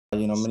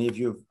Many of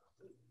you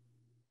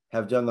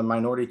have done the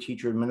minority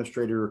teacher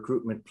administrator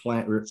recruitment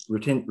plan,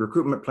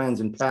 recruitment plans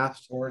in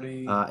past,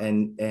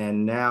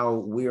 and now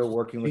we are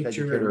working with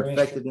educator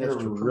effectiveness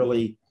to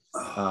really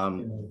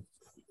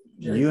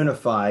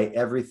unify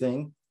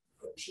everything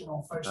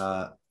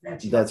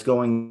that's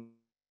going.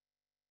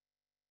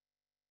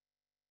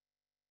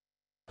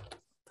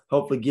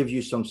 Hopefully, give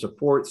you some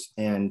supports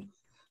and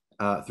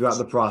throughout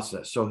the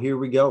process. So here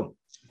we go.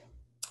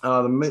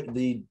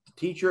 The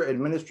teacher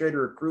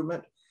administrator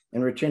recruitment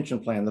and retention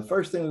plan. The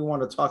first thing we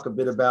want to talk a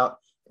bit about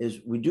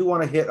is we do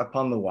want to hit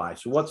upon the why.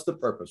 So what's the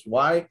purpose?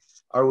 Why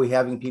are we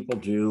having people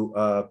do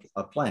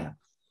a plan?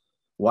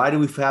 Why do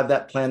we have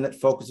that plan that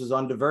focuses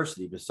on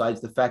diversity besides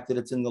the fact that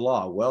it's in the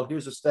law? Well,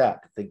 here's a stat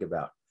to think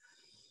about.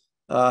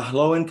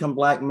 Low-income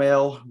Black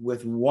male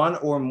with one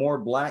or more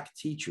Black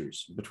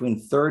teachers between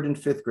 3rd and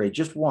 5th grade,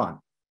 just one,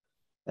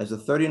 has a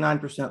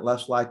 39%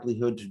 less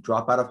likelihood to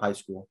drop out of high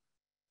school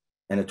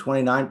and a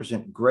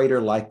 29%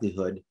 greater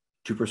likelihood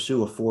to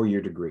pursue a 4-year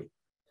degree.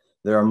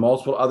 There are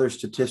multiple other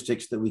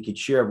statistics that we could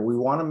share, but we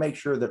want to make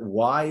sure that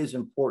why is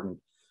important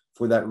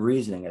for that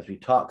reasoning as we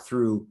talk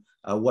through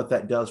what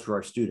that does for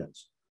our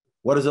students.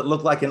 What does it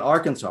look like in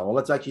Arkansas? Well,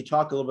 let's actually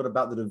talk a little bit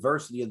about the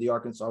diversity of the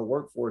Arkansas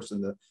workforce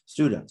and the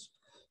students.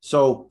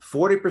 So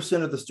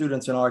 40% of the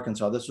students in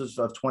Arkansas, this is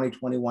of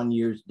 2021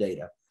 years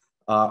data,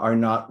 are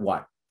not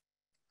white.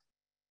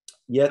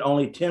 Yet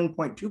only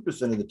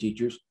 10.2% of the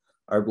teachers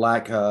are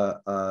Black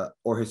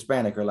or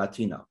Hispanic or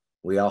Latino.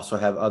 We also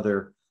have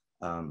other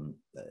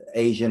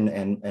Asian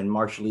and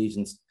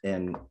Marshallese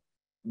and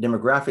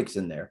demographics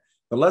in there.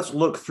 But let's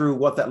look through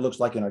what that looks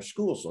like in our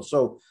schools.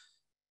 So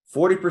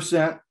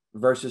 40%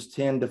 versus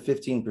 10 to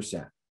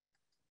 15%.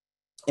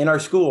 In our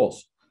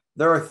schools,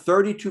 there are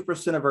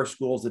 32% of our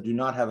schools that do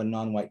not have a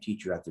non-white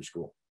teacher at their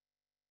school.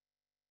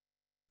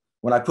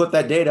 When I put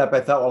that data up,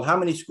 I thought, well, how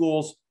many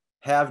schools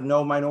have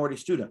no minority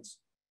students?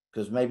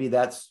 Because maybe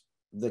that's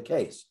the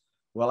case.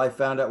 Well, I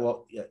found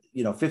out,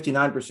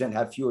 59%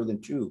 have fewer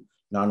than 2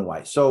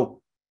 non-white.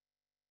 So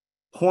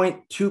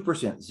 0.2%,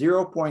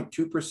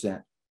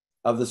 0.2%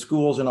 of the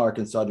schools in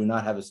Arkansas do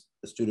not have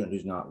a student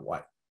who's not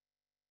white.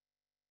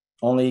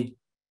 Only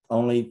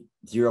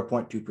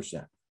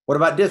 0.2%. What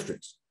about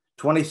districts?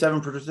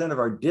 27% of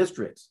our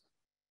districts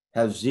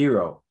have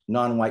 0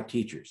 non-white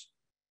teachers,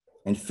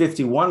 and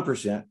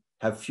 51%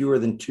 have fewer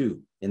than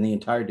 2 in the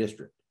entire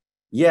district.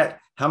 Yet,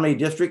 how many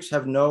districts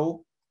have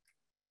no?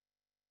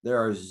 There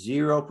are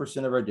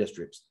 0% of our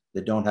districts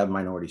that don't have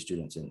minority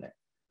students in there.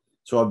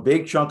 So a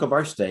big chunk of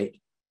our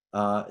state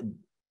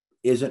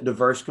isn't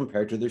diverse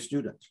compared to their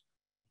students.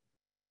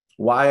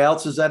 Why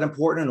else is that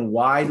important? And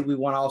why do we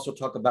want to also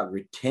talk about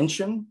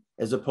retention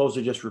as opposed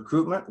to just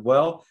recruitment?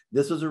 Well,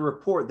 this is a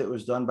report that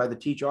was done by the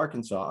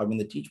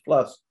the Teach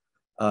Plus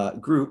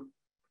group,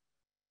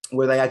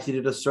 where they actually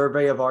did a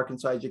survey of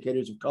Arkansas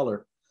educators of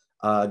color,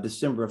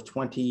 December of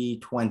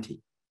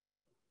 2020.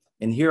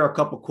 And here are a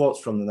couple quotes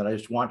from them that I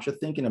just want you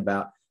thinking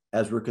about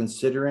as we're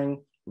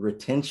considering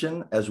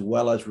retention as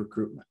well as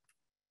recruitment.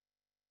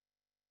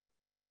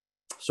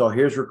 So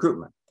here's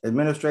recruitment.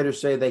 Administrators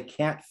say they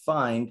can't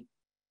find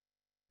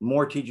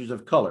more teachers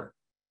of color.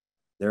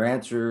 Their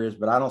answer is,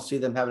 but I don't see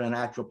them having an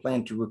actual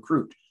plan to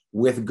recruit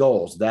with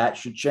goals. That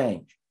should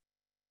change.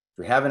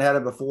 If you haven't had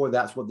it before,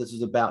 that's what this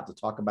is about, to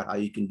talk about how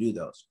you can do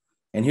those.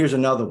 And here's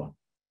another one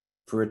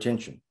for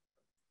retention.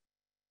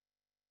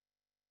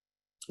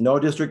 No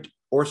district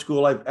or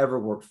school I've ever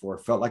worked for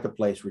felt like a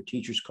place where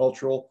teachers'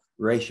 cultural,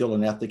 racial,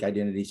 and ethnic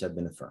identities have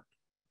been affirmed.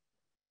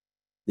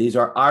 These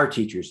are our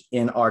teachers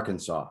in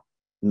Arkansas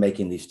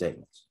making these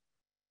statements.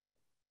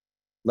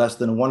 Less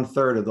than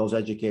 1/3 of those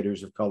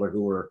educators of color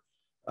who were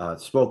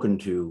spoken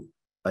to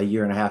a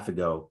year and a half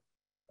ago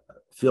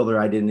feel their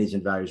identities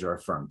and values are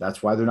affirmed.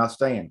 That's why they're not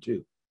staying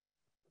too.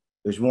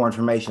 There's more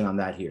information on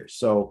that here.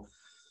 So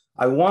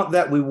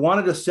we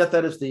wanted to set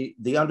that as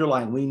the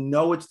underlying. We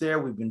know it's there.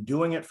 We've been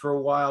doing it for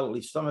a while. At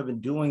least some have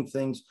been doing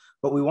things,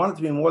 but we want it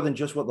to be more than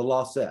just what the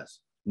law says.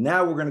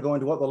 Now we're going to go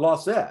into what the law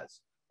says,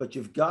 but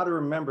you've got to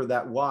remember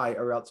that why,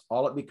 or else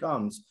all it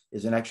becomes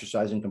is an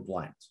exercise in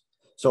compliance.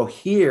 So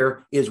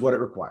here is what it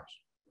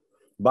requires.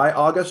 By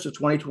August of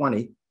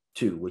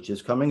 2022, which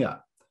is coming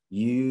up,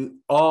 it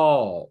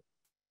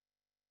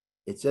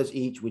says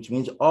each, which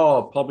means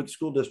all public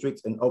school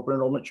districts and open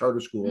enrollment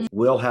charter schools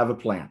will have a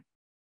plan.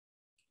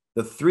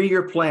 The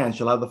 3-year plan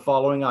shall have the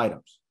following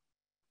items.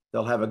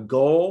 They'll have a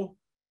goal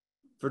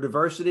for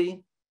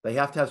diversity. They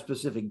have to have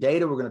specific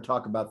data. We're going to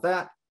talk about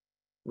that.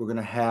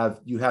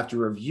 You have to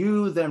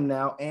review them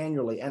now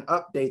annually and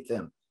update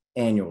them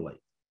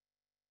annually.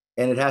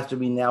 And it has to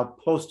be now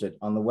posted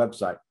on the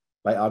website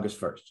by August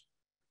 1st.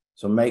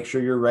 So make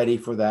sure you're ready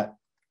for that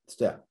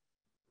step.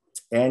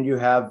 And you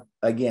have,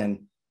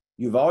 again,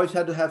 you've always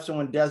had to have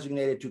someone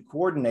designated to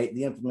coordinate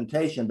the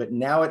implementation, but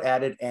now it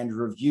added and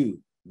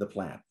review the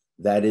plan.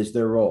 That is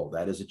their role.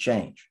 That is a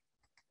change.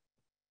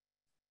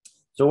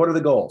 So what are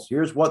the goals?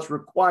 Here's what's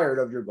required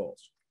of your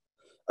goals.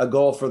 A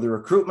goal for the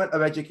recruitment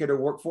of educator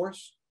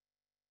workforce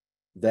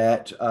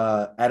that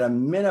at a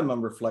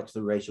minimum reflects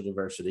the racial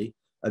diversity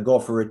a goal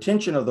for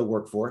retention of the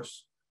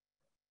workforce,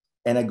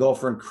 and a goal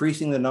for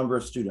increasing the number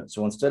of students.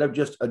 So instead of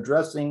just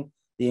addressing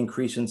the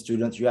increase in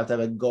students, you have to have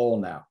a goal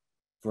now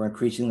for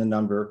increasing the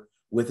number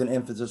with an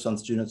emphasis on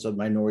students of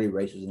minority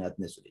races and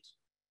ethnicities.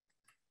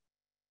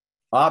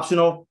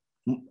 Optional,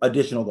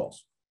 additional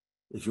goals.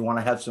 If you want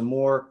to have some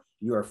more,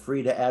 you are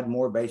free to add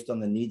more based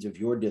on the needs of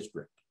your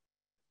district.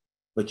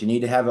 But you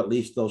need to have at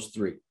least those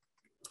three.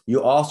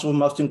 You also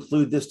must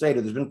include this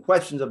data. There's been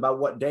questions about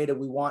what data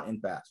we want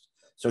in past.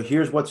 So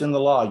here's what's in the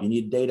law. You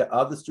need data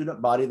of the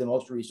student body, the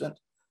most recent.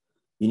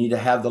 You need to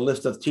have the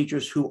list of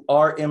teachers who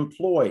are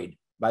employed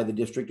by the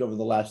district over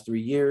the last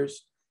 3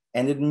 years,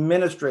 and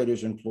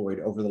administrators employed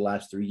over the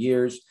last 3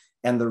 years,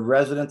 and the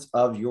residents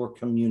of your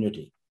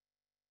community,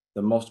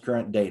 the most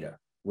current data,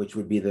 which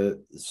would be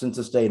the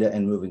census data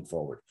and moving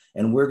forward.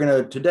 And we're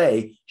going to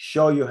today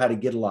show you how to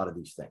get a lot of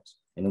these things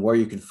and where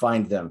you can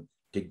find them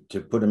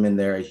to put them in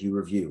there as you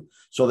review,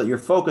 so that your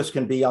focus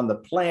can be on the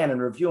plan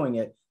and reviewing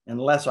it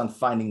and less on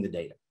finding the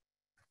data.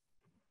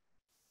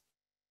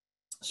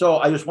 So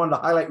I just wanted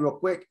to highlight real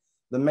quick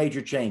the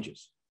major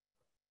changes.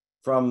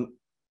 From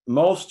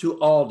most to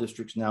all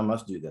districts now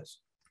must do this.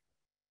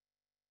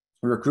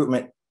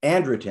 Recruitment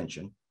and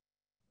retention.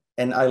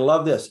 And I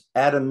love this,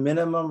 at a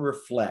minimum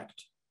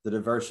reflect the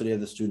diversity of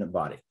the student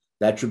body.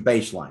 That's your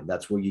baseline.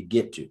 That's where you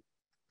get to.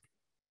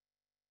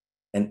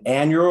 An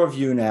annual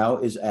review now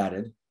is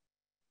added,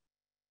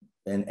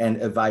 and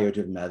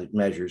evaluative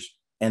measures.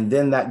 And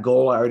then that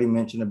goal I already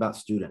mentioned about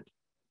student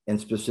and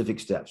specific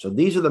steps. So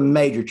these are the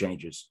major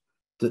changes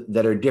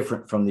that are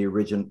different from the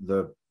original,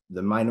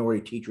 the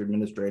minority teacher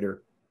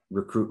administrator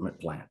recruitment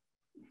plan.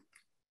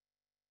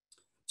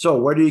 So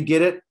where do you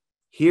get it?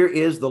 Here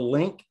is the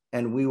link,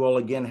 and we will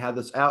again have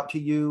this out to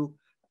you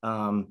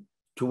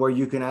to where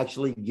you can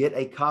actually get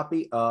a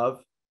copy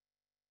of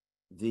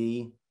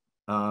the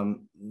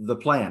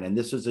plan. And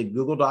this is a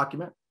Google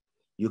document.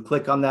 You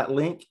click on that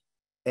link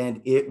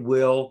and it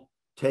will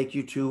take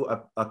you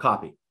to a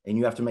copy, and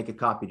you have to make a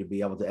copy to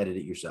be able to edit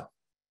it yourself.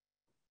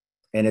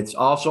 And it's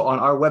also on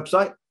our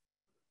website,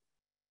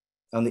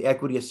 on the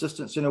Equity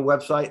Assistance Center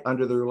website,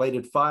 under the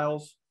related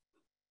files,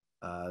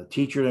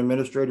 teacher and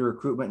administrator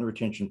recruitment and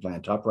retention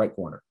plan, top right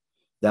corner.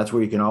 That's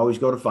where you can always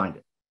go to find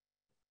it.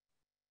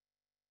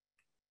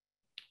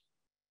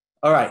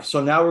 All right,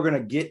 so now we're going to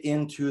get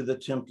into the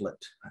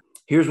template.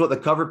 Here's what the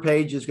cover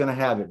page is going to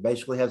have. It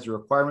basically has the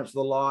requirements of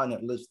the law, and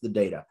it lists the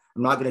data.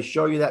 I'm not going to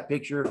show you that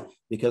picture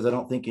because I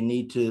don't think you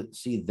need to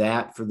see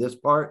that for this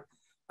part.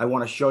 I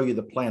want to show you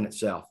the plan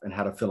itself and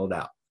how to fill it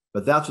out.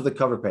 But that's what the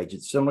cover page.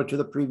 It's similar to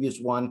the previous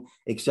one,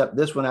 except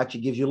this one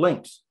actually gives you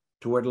links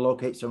to where to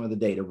locate some of the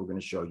data we're going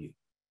to show you.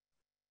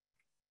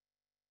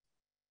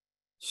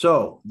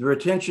 So the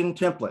retention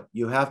template,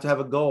 you have to have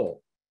a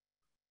goal,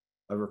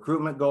 a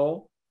recruitment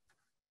goal,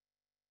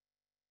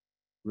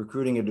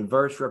 recruiting a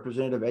diverse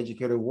representative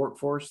educator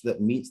workforce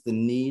that meets the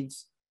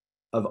needs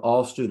of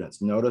all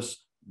students.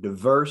 Notice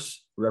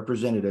diverse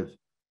representative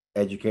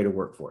educator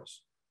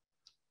workforce.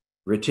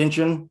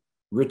 Retention,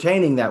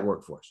 retaining that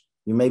workforce.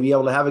 You may be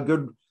able to have a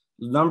good,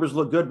 numbers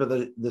look good,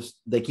 but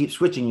they keep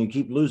switching, you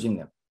keep losing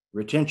them.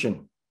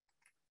 Retention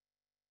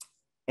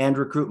and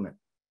recruitment,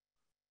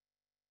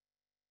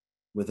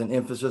 with an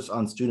emphasis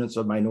on students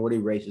of minority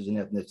races and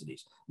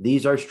ethnicities.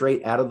 These are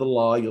straight out of the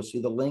law. You'll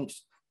see the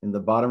links in the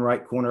bottom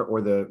right corner,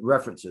 or the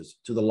references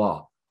to the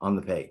law on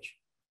the page.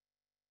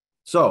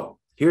 So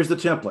here's the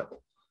template.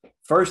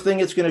 First thing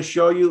it's going to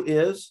show you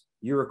is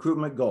your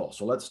recruitment goal.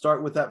 So let's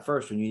start with that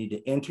first one. You need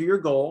to enter your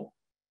goal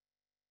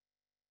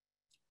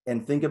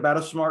and think about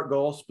a SMART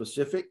goal.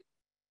 Specific.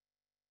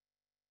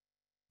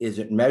 Is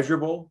it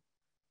measurable?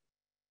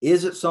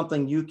 Is it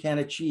something you can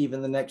achieve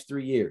in the next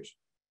 3 years?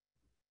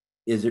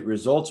 Is it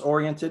results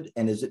oriented,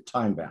 and is it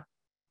time bound?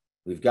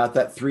 We've got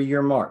that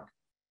 3-year mark.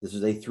 This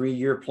is a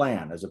 3-year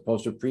plan as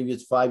opposed to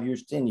previous 5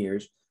 years, 10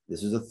 years.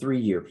 This is a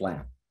 3-year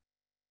plan.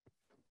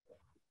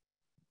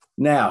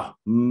 Now,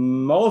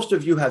 most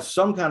of you have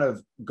some kind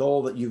of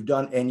goal that you've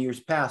done in years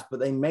past, but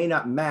they may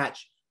not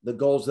match the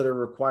goals that are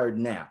required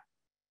now.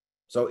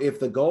 So if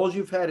the goals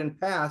you've had in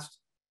past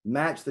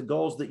match the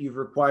goals that you've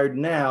required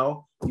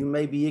now, you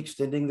may be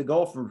extending the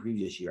goal from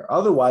previous year.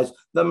 Otherwise,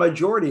 the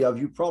majority of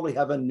you probably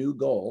have a new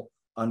goal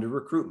under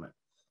recruitment.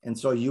 And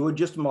so you would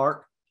just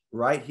mark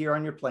right here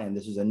on your plan,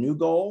 this is a new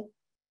goal,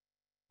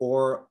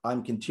 or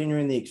I'm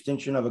continuing the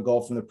extension of a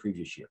goal from the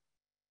previous year.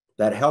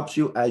 That helps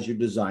you as you're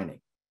designing.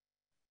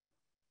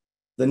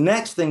 The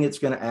next thing it's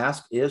going to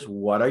ask is,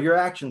 what are your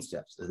action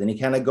steps? With any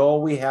kind of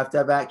goal, we have to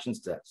have action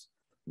steps.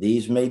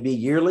 These may be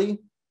yearly.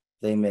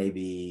 They may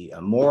be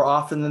more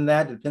often than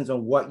that. It depends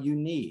on what you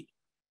need.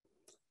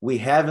 We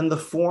have in the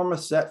form a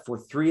set for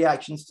 3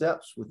 action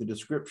steps with the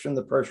description,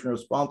 the person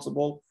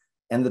responsible,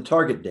 and the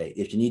target date.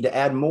 If you need to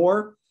add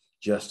more,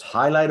 just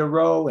highlight a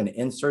row and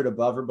insert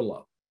above or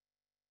below.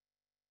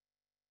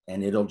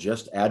 And it'll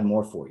just add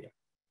more for you.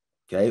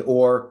 Okay.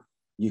 Or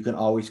you can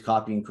always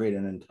copy and create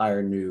an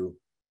entire new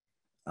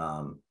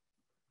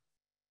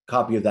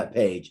copy of that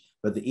page.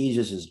 But the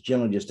easiest is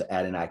generally just to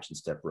add an action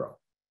step row.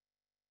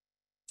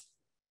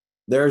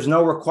 There's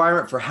no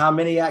requirement for how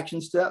many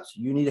action steps.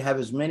 You need to have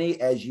as many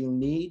as you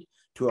need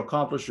to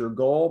accomplish your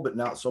goal, but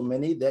not so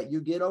many that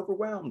you get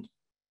overwhelmed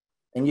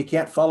and you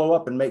can't follow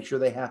up and make sure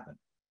they happen.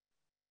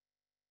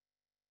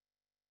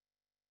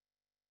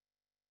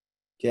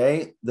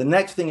 Okay, the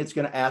next thing it's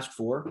going to ask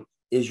for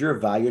is your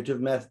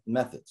evaluative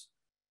methods.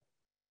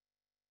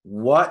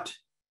 What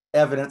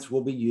evidence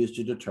will be used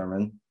to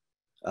determine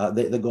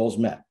the goals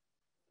met?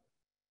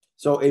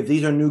 So if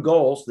these are new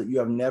goals that you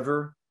have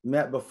never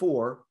met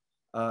before,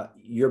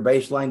 your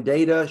baseline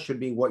data should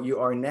be what you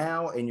are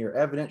now, and your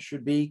evidence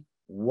should be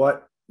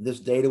what this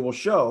data will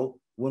show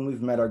when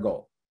we've met our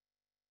goal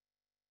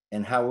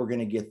and how we're going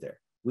to get there.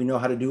 We know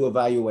how to do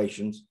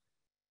evaluations,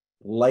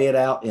 lay it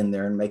out in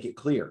there and make it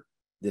clear.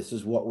 This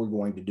is what we're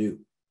going to do.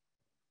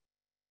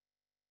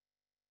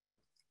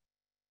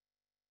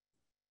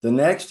 The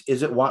next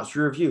is it wants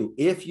to review.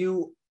 If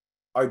you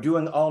are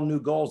doing all new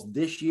goals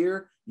this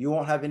year, you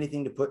won't have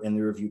anything to put in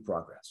the review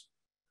progress.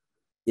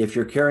 If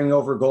you're carrying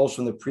over goals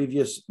from the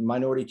previous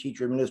minority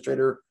teacher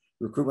administrator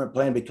recruitment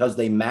plan because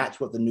they match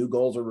what the new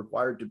goals are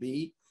required to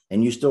be,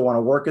 and you still want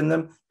to work in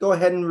them, go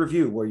ahead and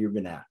review where you've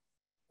been at.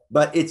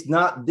 But it's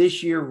not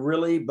this year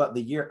really, but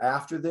the year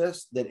after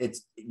this, that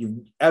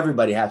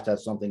everybody has to have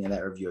something in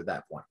that review at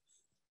that point.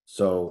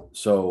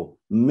 So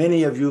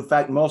many of you, in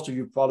fact, most of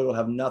you probably will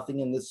have nothing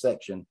in this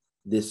section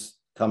this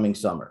coming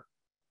summer.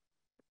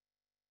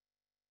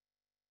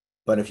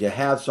 But if you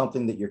have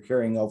something that you're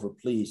carrying over,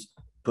 please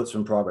put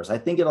some progress. I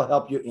think it'll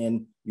help you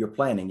in your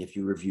planning if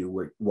you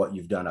review what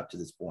you've done up to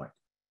this point.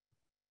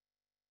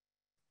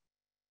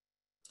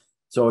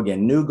 So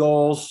again, new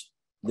goals,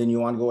 then you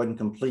want to go ahead and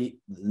complete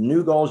the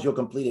new goals. You'll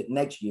complete it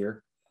next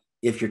year.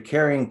 If you're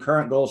carrying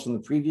current goals from the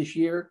previous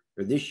year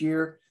or this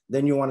year,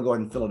 then you want to go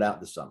ahead and fill it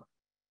out this summer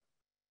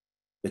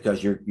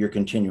because you're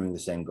continuing the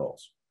same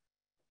goals.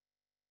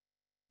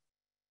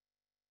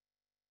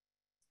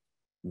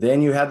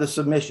 Then you have the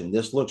submission.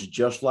 This looks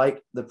just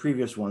like the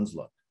previous ones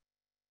look.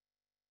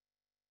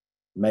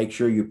 Make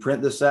sure you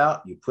print this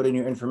out, you put in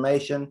your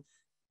information,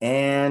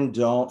 and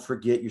don't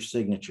forget your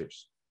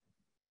signatures.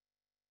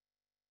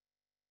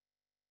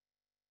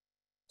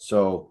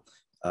 So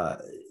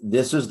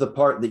this is the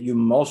part that you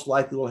most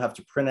likely will have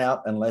to print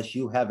out unless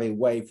you have a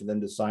way for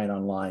them to sign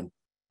online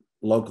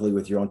locally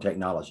with your own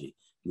technology.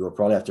 You will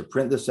probably have to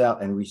print this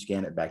out and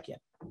rescan it back in.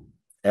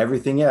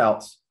 Everything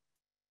else,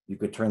 you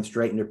could turn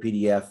straight into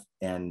PDF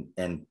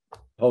and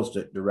post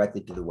it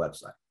directly to the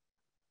website.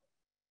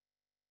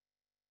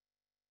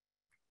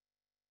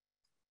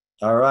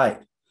 All right.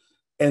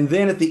 And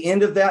then at the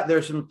end of that,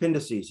 there's some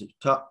appendices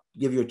that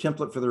give you a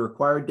template for the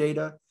required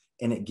data,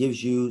 and it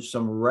gives you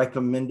some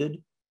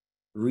recommended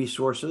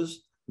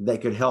resources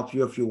that could help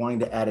you if you're wanting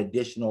to add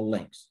additional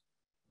links.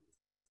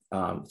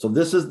 So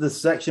this is the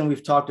section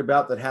we've talked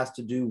about that has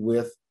to do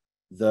with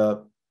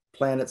the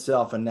plan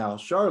itself. And now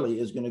Charlie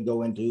is going to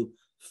go into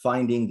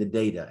finding the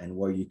data and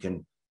where you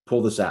can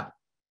pull this out.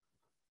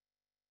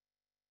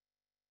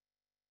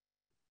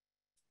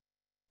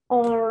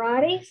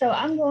 Alrighty, so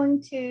I'm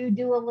going to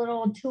do a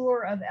little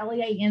tour of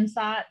LEA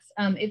Insights.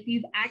 If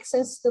you've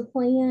accessed the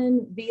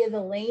plan via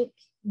the link,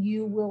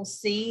 you will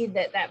see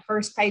that that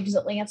first page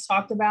that Lance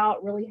talked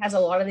about really has a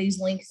lot of these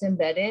links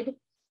embedded.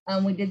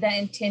 We did that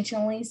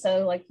intentionally.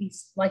 So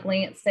like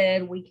Lance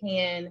said, we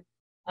can,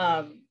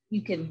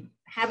 you can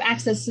have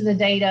access to the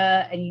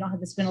data and you don't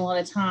have to spend a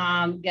lot of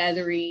time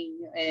gathering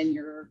and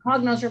your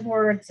Cognos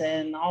reports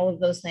and all of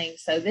those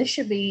things. So this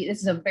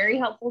is a very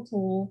helpful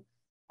tool.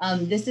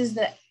 This is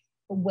the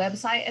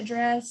website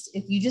address.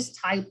 If you just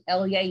type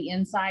LEA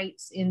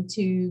Insights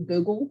into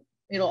Google,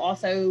 it'll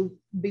also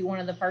be one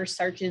of the first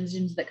search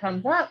engines that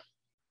comes up.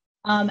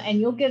 And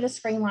you'll get a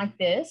screen like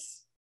this.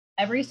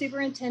 Every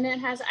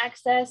superintendent has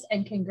access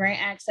and can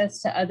grant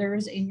access to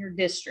others in your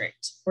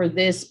district for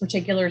this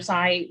particular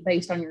site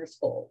based on your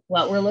school.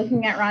 What we're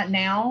looking at right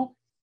now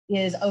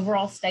is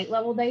overall state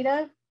level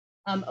data.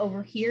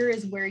 Over here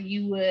is where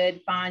you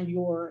would find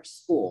your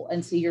school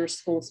and see your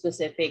school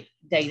specific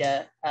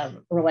data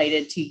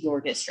related to your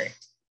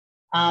district.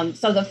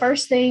 So the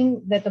first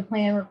thing that the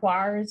plan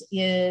requires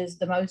is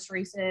the most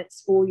recent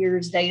school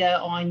year's data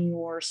on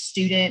your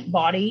student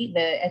body,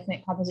 the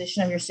ethnic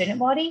composition of your student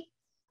body.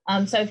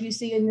 So if you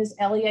see in this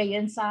LEA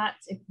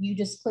Insights, if you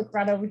just click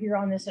right over here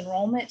on this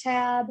enrollment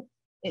tab,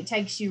 it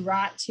takes you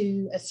right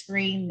to a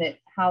screen that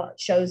how it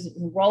shows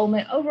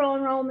enrollment, overall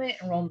enrollment,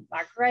 enrollment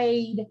by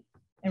grade,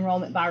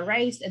 enrollment by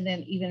race, and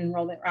then even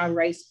enrollment by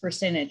race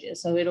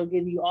percentages. So it'll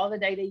give you all the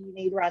data you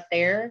need right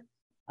there.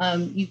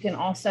 You can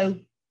also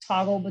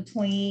toggle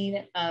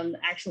between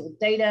actual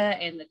data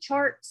and the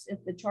charts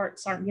if the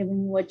charts aren't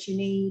giving you what you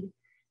need.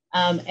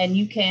 And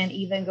you can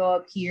even go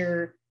up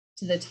here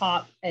to the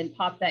top and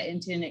pop that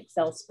into an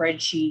Excel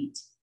spreadsheet.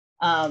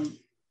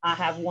 I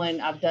have one,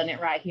 I've done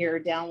it right here,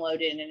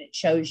 downloaded, and it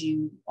shows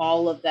you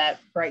all of that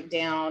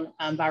breakdown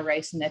by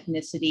race and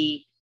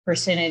ethnicity,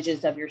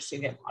 percentages of your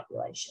student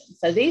population.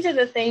 So these are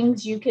the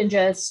things you can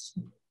just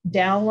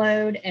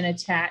download and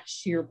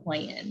attach to your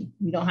plan.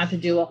 You don't have to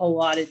do a whole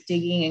lot of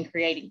digging and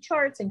creating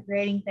charts and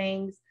creating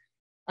things.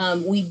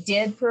 We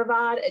did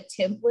provide a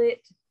template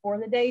for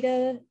the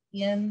data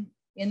in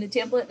the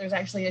template. There's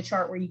actually a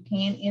chart where you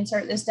can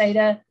insert this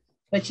data,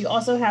 but you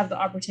also have the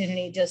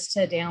opportunity just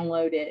to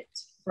download it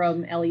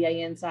from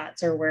LEA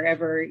Insights or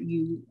wherever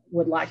you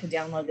would like to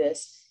download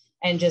this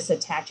and just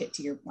attach it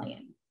to your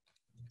plan.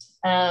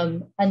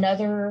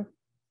 The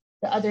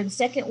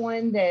second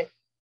one that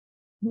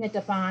you have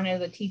to find are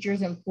the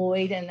teachers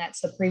employed, and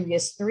that's the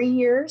previous 3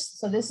 years.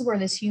 So this is where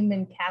this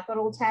human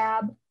capital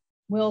tab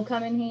will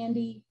come in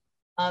handy.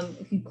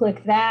 If you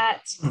click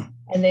that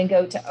and then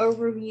go to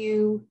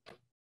overview.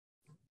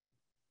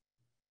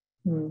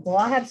 Well,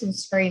 I have some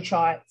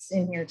screenshots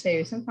in here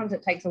too. Sometimes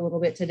it takes a little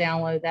bit to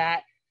download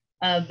that.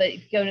 But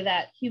if you go to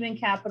that human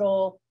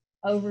capital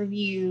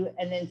overview,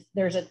 and then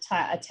there's a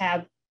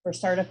tab for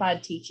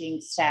certified teaching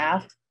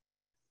staff.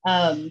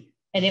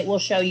 And it will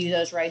show you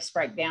those race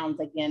breakdowns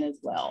again as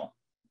well.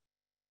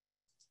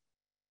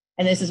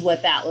 And this is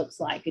what that looks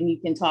like. And you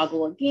can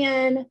toggle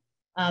again,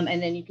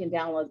 and then you can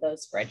download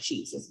those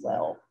spreadsheets as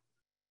well.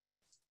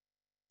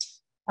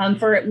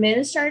 For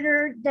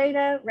administrator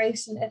data,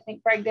 race and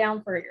ethnic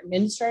breakdown for your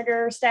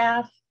administrator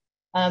staff,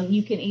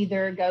 you can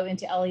either go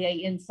into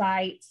LEA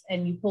Insights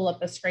and you pull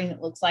up a screen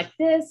that looks like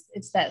this.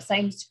 It's that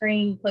same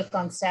screen, click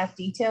on staff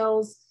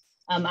details.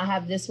 I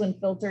have this one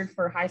filtered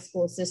for high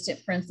school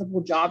assistant principal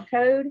job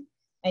code.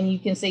 And you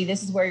can see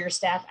this is where your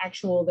staff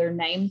their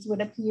names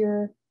would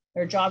appear,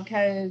 their job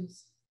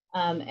codes,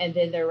 and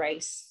then their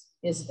race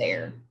is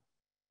there.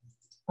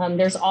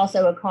 There's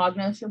also a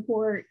Cognos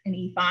report in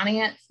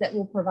eFinance that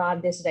will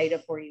provide this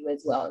data for you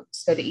as well.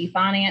 Just go to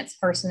eFinance,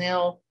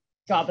 personnel,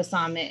 job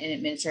assignment, and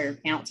administrator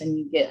counts, and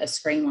you get a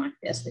screen like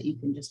this that you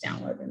can just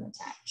download and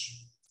attach.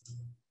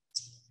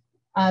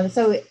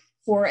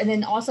 And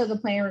then also the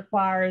plan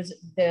requires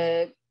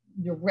the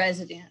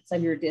residents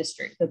of your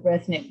district, the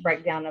ethnic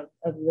breakdown of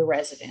the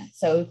residents.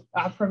 So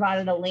I've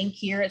provided a link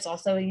here. It's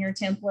also in your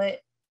template.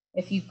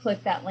 If you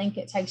click that link,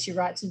 it takes you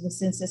right to the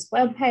census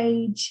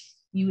webpage.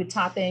 You would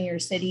type in your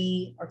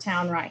city or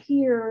town right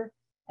here,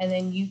 and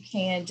then you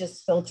can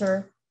just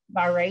filter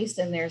by race,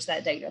 and there's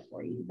that data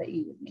for you that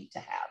you would need to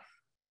have.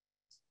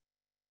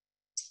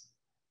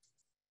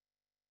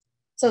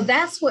 So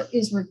that's what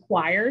is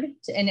required,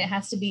 and it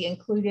has to be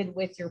included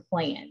with your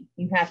plan.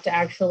 You have to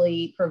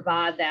actually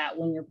provide that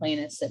when your plan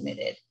is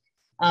submitted.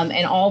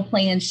 And all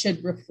plans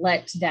should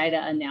reflect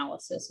data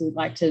analysis. We'd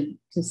like to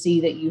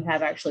see that you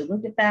have actually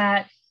looked at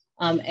that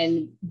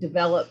and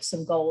developed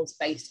some goals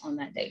based on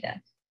that data.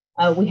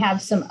 We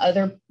have some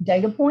other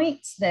data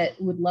points that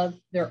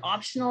they're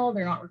optional,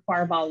 they're not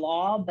required by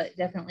law, but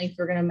definitely if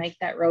you're going to make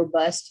that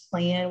robust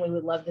plan, we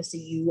would love to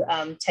see you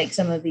take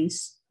some of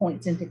these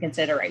points into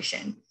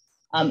consideration.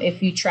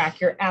 If you track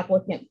your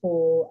applicant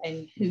pool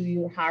and who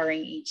you're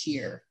hiring each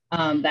year,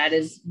 that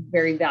is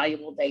very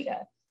valuable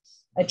data.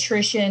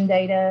 Attrition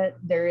data,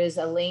 there is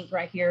a link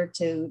right here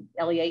to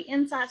LEA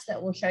Insights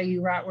that will show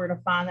you right where to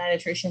find that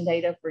attrition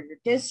data for your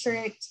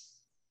district.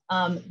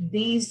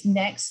 These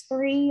next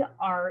three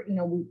are,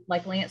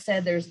 like Lance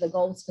said, there's the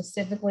goal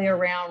specifically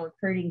around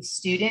recruiting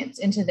students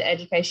into the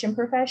education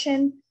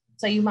profession.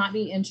 So you might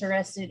be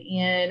interested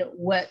in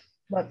what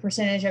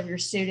percentage of your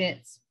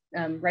students,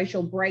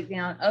 racial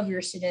breakdown of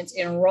your students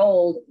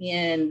enrolled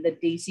in the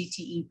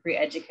DCTE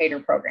pre-educator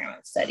program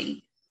of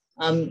study.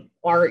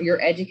 Are your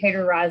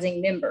Educator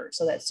Rising members,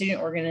 so that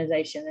student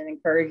organization that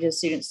encourages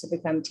students to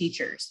become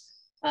teachers.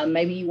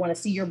 Maybe you want to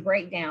see your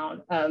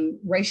breakdown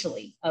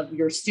racially of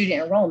your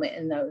student enrollment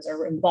in those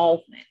or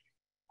involvement.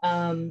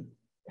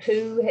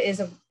 Who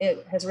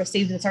has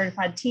received the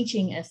certified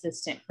teaching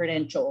assistant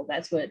credential?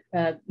 That's what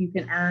you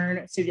can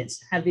earn.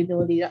 Students have the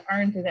ability to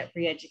earn through that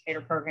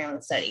pre-educator program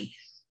of study.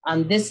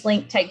 This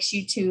link takes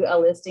you to a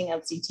listing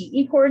of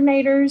CTE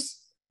coordinators.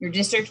 Your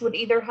district would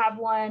either have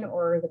one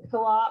or the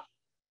co-op,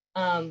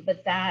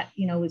 but that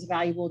is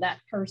valuable. That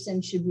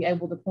person should be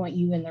able to point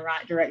you in the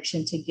right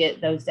direction to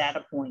get those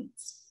data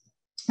points.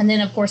 And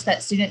then, of course,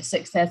 that student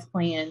success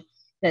plan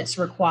that's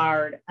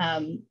required.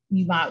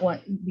 You might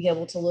want to be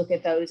able to look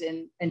at those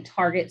and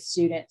target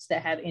students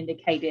that have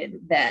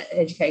indicated that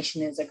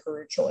education is a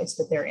career choice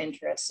that they're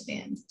interested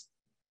in.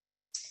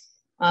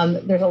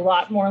 There's a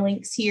lot more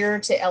links here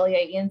to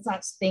LEA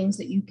Insights, things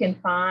that you can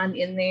find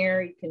in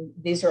there.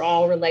 These are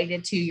all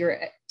related to your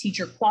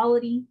teacher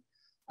quality.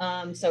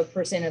 So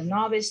percent of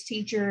novice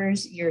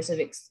teachers, years of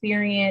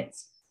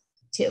experience,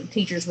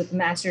 teachers with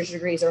master's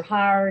degrees or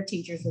higher,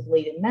 teachers with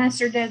lead and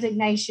master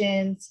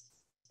designations,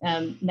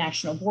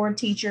 national board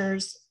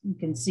teachers. You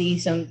can see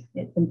some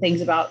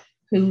things about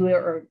who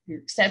are your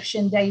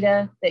exception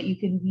data that you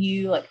can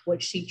view, like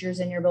which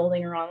teachers in your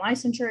building are on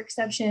licensure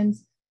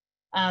exceptions.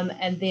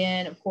 And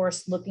then, of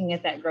course, looking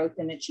at that growth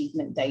and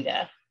achievement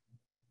data.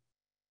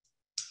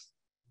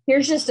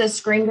 Here's just a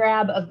screen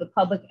grab of the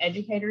public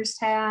educators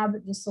tab,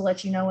 just to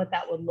let you know what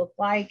that would look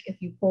like.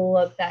 If you pull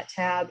up that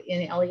tab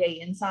in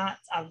LEA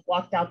Insights, I've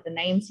blocked out the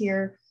names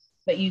here,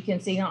 but you can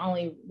see not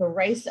only the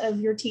race of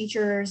your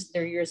teachers,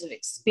 their years of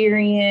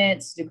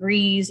experience,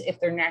 degrees, if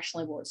they're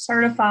nationally board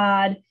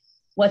certified,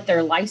 what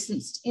they're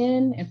licensed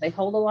in, if they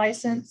hold a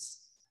license,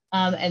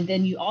 And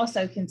then you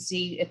also can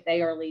see if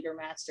they are leader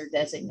master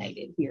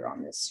designated here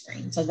on this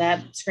screen. So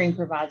that screen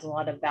provides a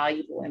lot of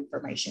valuable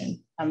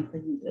information for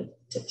you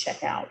to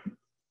check out.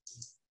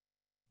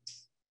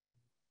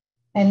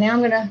 And now I'm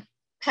going to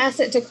pass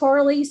it to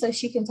Carly so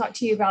she can talk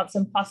to you about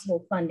some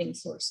possible funding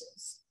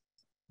sources.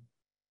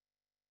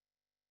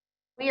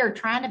 We are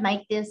trying to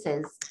make this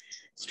as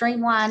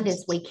streamlined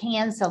as we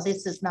can. So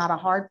this is not a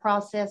hard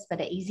process, but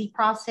an easy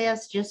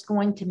process. Just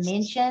going to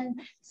mention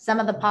some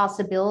of the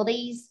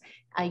possibilities.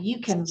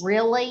 You can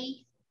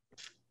really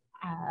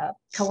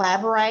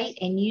collaborate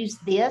and use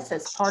this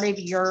as part of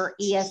your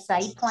ESA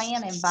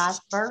plan and vice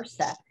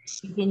versa.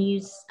 You can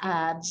use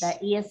the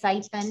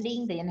ESA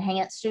funding, the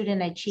Enhanced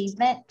Student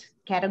Achievement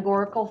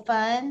categorical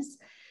funds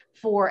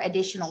for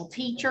additional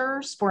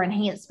teachers, for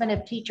enhancement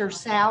of teacher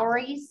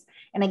salaries.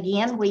 And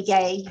again, we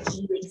gave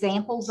you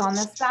examples on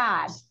the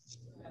side.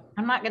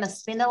 I'm not going to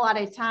spend a lot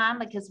of time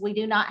because we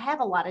do not have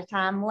a lot of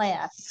time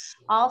left.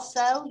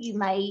 Also, you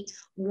may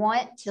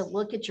want to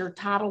look at your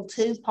Title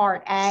II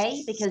Part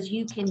A because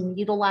you can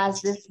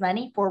utilize this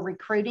money for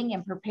recruiting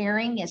and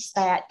preparing. It's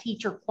that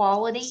teacher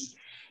quality.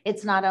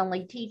 It's not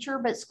only teacher,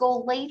 but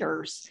school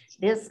leaders.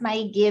 This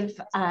may give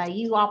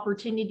you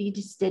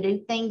opportunities to do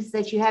things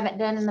that you haven't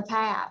done in the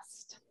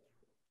past.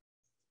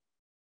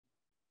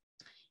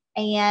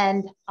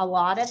 And a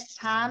lot of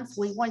times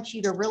we want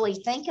you to really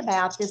think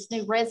about this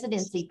new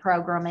residency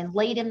program and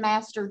lead and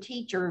master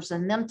teachers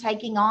and them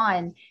taking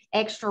on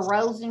extra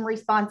roles and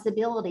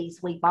responsibilities.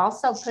 We've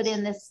also put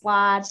in this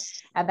slide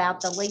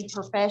about the lead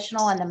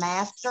professional and the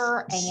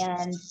master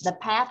and the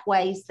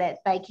pathways that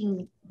they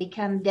can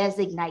become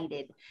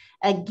designated.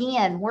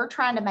 Again, we're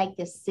trying to make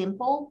this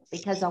simple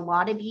because a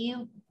lot of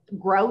you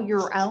grow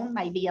your own,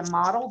 maybe a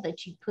model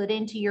that you put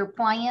into your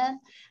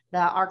plan. The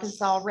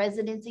Arkansas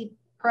residency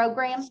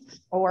program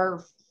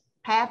or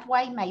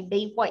pathway may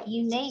be what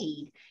you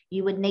need.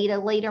 You would need a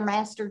leader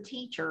master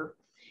teacher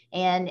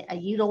and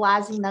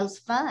utilizing those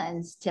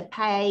funds to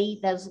pay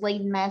those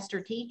lead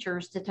master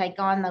teachers to take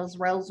on those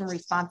roles and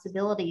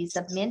responsibilities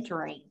of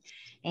mentoring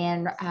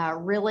and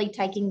really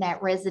taking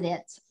that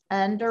residents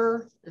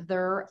under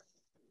their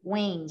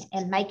wing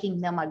and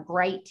making them a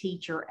great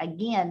teacher.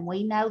 Again,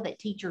 we know that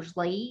teachers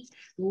leave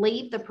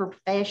the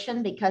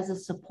profession because of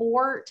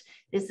support.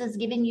 This is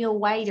giving you a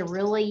way to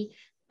really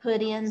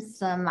put in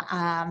some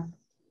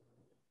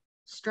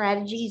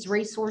strategies,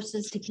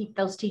 resources to keep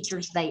those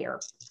teachers there.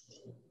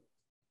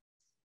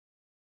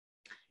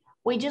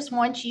 We just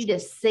want you to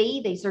see,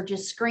 these are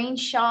just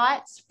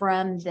screenshots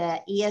from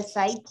the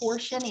ESA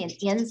portion in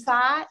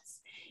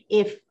Insights.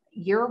 If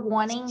you're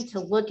wanting to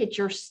look at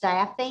your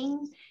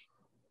staffing,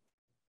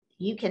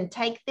 you can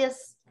take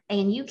this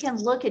and you can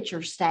look at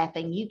your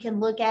staffing. You can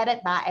look at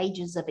it by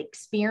ages of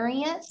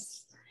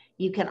experience.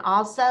 You can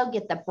also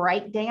get the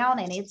breakdown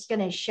and it's going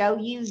to show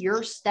you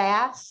your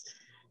staff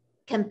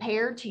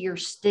compared to your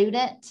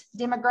student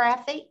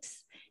demographics.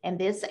 And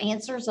this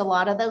answers a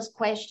lot of those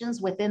questions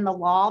within the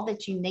law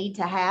that you need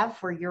to have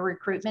for your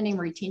recruitment and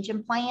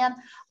retention plan.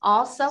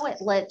 Also,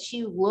 it lets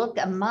you look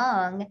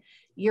among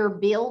your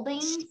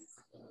buildings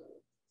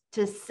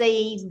to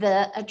see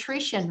the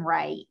attrition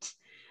rate.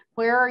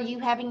 Where are you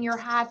having your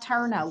high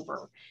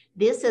turnover?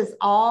 This is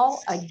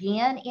all,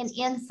 again, in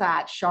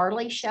Insights.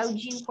 Charlie showed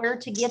you where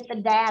to get the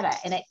data,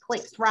 and it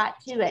clicks right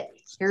to it.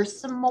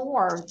 Here's some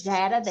more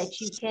data that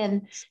you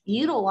can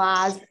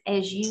utilize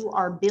as you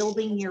are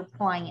building your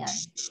plan.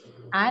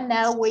 I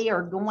know we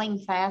are going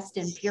fast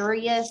and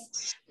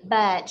furious,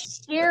 but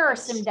here are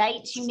some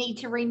dates you need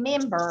to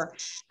remember.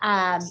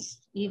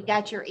 You've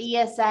got your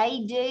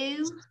ESA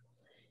due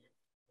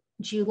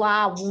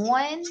July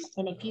 1,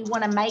 and if you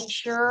want to make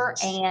sure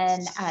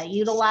and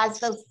utilize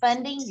those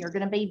funding, you're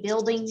going to be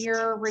building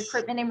your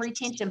recruitment and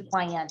retention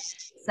plan.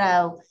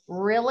 So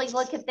really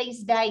look at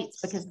these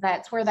dates because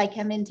that's where they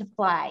come into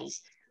play.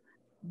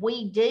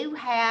 We do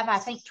have, I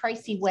think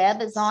Tracy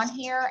Webb is on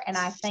here, and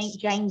I think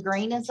Jane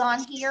Green is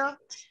on here.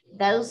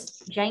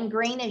 Jane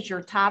Green is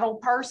your title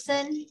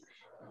person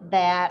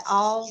that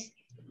all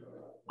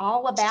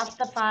about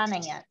the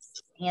finance.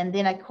 And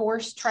then, of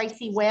course,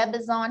 Tracy Webb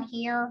is on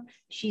here.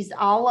 She's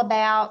all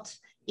about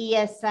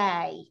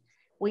ESA.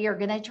 We are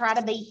going to try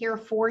to be here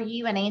for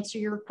you and answer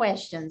your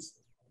questions.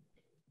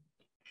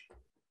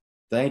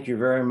 Thank you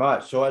very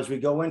much. So as we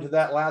go into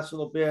that last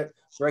little bit,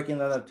 breaking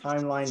down the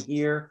timeline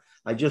here,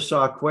 I just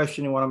saw a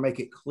question. You want to make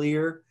it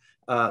clear.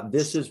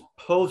 This is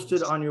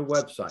posted on your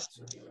website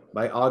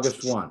by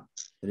August 1.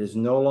 It is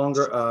no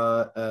longer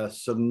a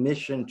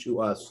submission to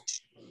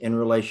us in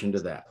relation to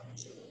that.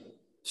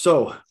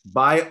 So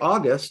by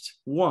August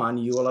 1,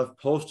 you will have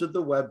posted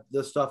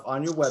the stuff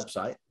on your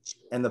website,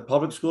 and the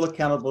Public School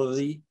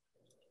Accountability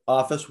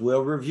Office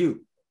will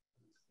review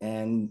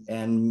and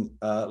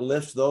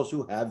list those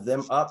who have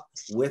them up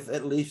with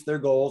at least their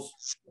goals,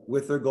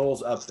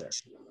 up there.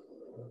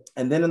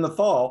 And then in the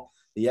fall,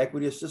 the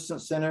Equity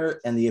Assistance Center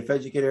and the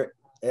Educator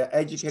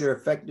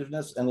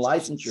Effectiveness and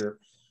Licensure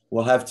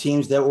will have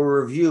teams that will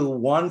review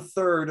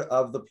 1/3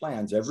 of the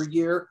plans. Every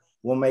year,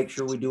 we'll make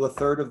sure we do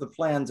 1/3 of the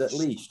plans at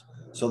least,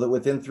 so that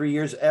within 3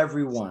 years,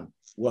 everyone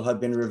will have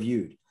been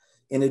reviewed.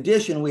 In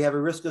addition, we have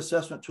a risk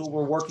assessment tool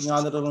we're working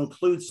on that'll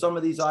include some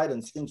of these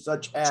items, things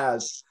such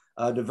as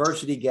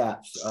diversity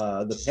gaps,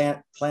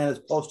 the plan is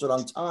posted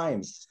on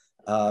time,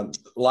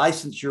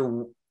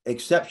 licensure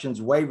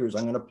exceptions, waivers.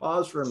 I'm going to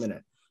pause for a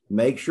minute.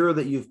 Make sure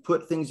that you've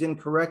put things in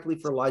correctly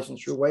for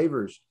licensure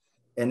waivers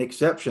and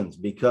exceptions,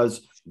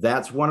 because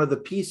that's one of the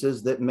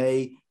pieces that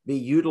may be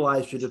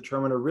utilized to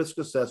determine a risk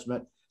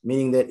assessment,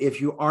 meaning that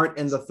if you aren't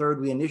in the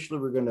third we initially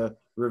were going to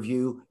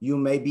review, you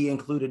may be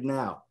included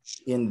now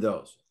in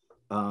those.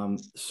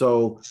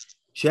 So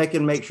check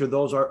and make sure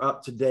those are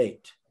up to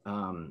date,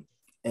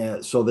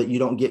 so that you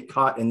don't get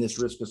caught in this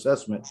risk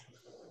assessment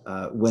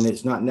when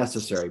it's not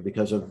necessary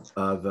because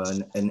of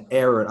an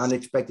error, an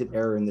unexpected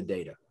error in the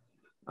data.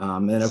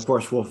 And of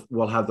course,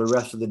 we'll have the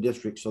rest of the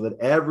district so that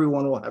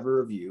everyone will have a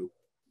review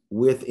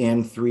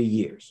within 3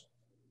 years.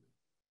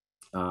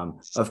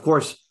 Of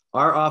course,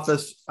 our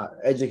office,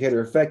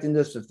 Educator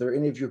Effectiveness, if there are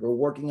any of you who are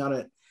working on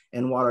it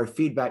and want our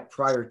feedback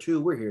prior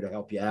to, we're here to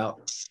help you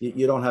out.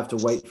 You don't have to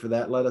wait for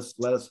that. Let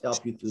us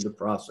help you through the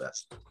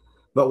process.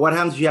 But what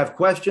happens if you have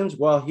questions?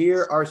 Well,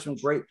 here are some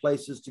great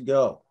places to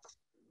go.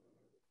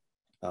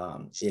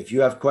 If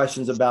you have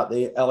questions about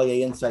the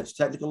LEA Insights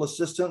Technical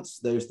Assistance,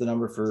 there's the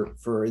number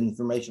for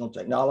informational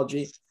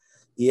technology.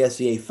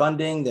 ESEA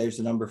funding, there's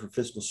the number for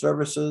fiscal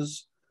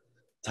services.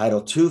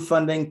 Title II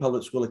funding,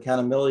 public school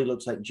accountability.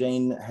 Looks like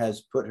Jane has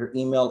put her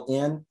email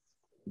in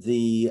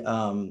the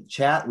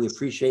chat. We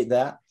appreciate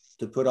that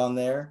to put on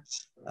there.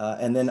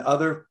 And then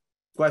other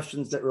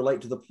questions that relate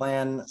to the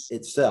plan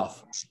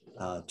itself,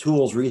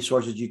 tools,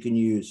 resources you can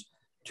use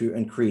to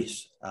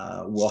increase.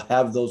 We'll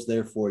have those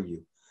there for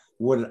you.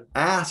 Would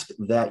ask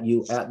that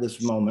you at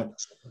this moment,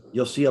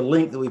 you'll see a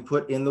link that we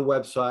put in the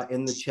website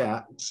in the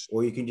chat,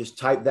 or you can just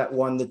type that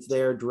one that's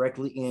there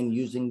directly in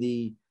using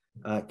the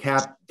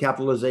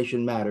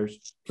capitalization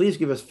matters. Please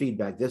give us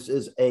feedback. This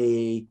is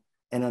an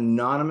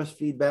anonymous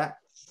feedback.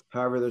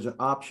 However, there's an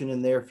option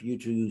in there for you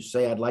to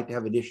say, I'd like to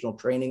have additional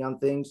training on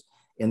things.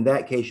 In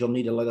that case, you'll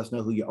need to let us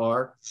know who you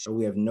are, or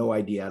we have no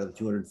idea out of the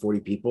 240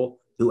 people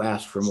who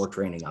asked for more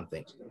training on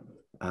things.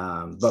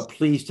 But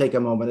please take a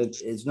moment.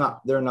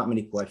 There are not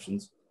many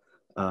questions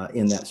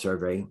in that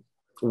survey.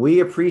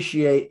 We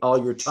appreciate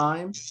all your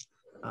time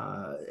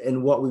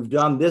and what we've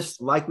done. This,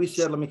 like we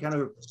said, let me kind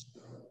of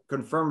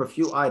confirm a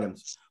few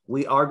items.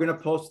 We are going to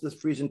post this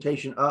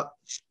presentation up,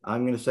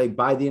 I'm going to say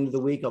by the end of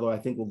the week, although I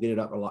think we'll get it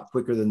up a lot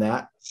quicker than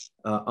that,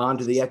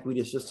 onto the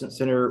Equity Assistance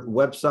Center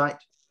website.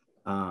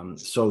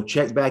 So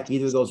check back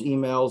either of those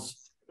emails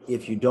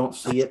if you don't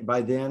see it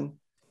by then.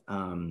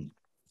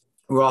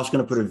 We're also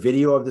going to put a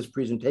video of this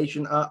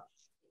presentation up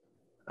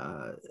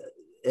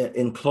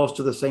in close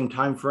to the same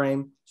time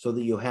frame so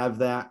that you have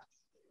that.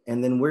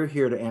 And then we're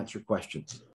here to answer questions.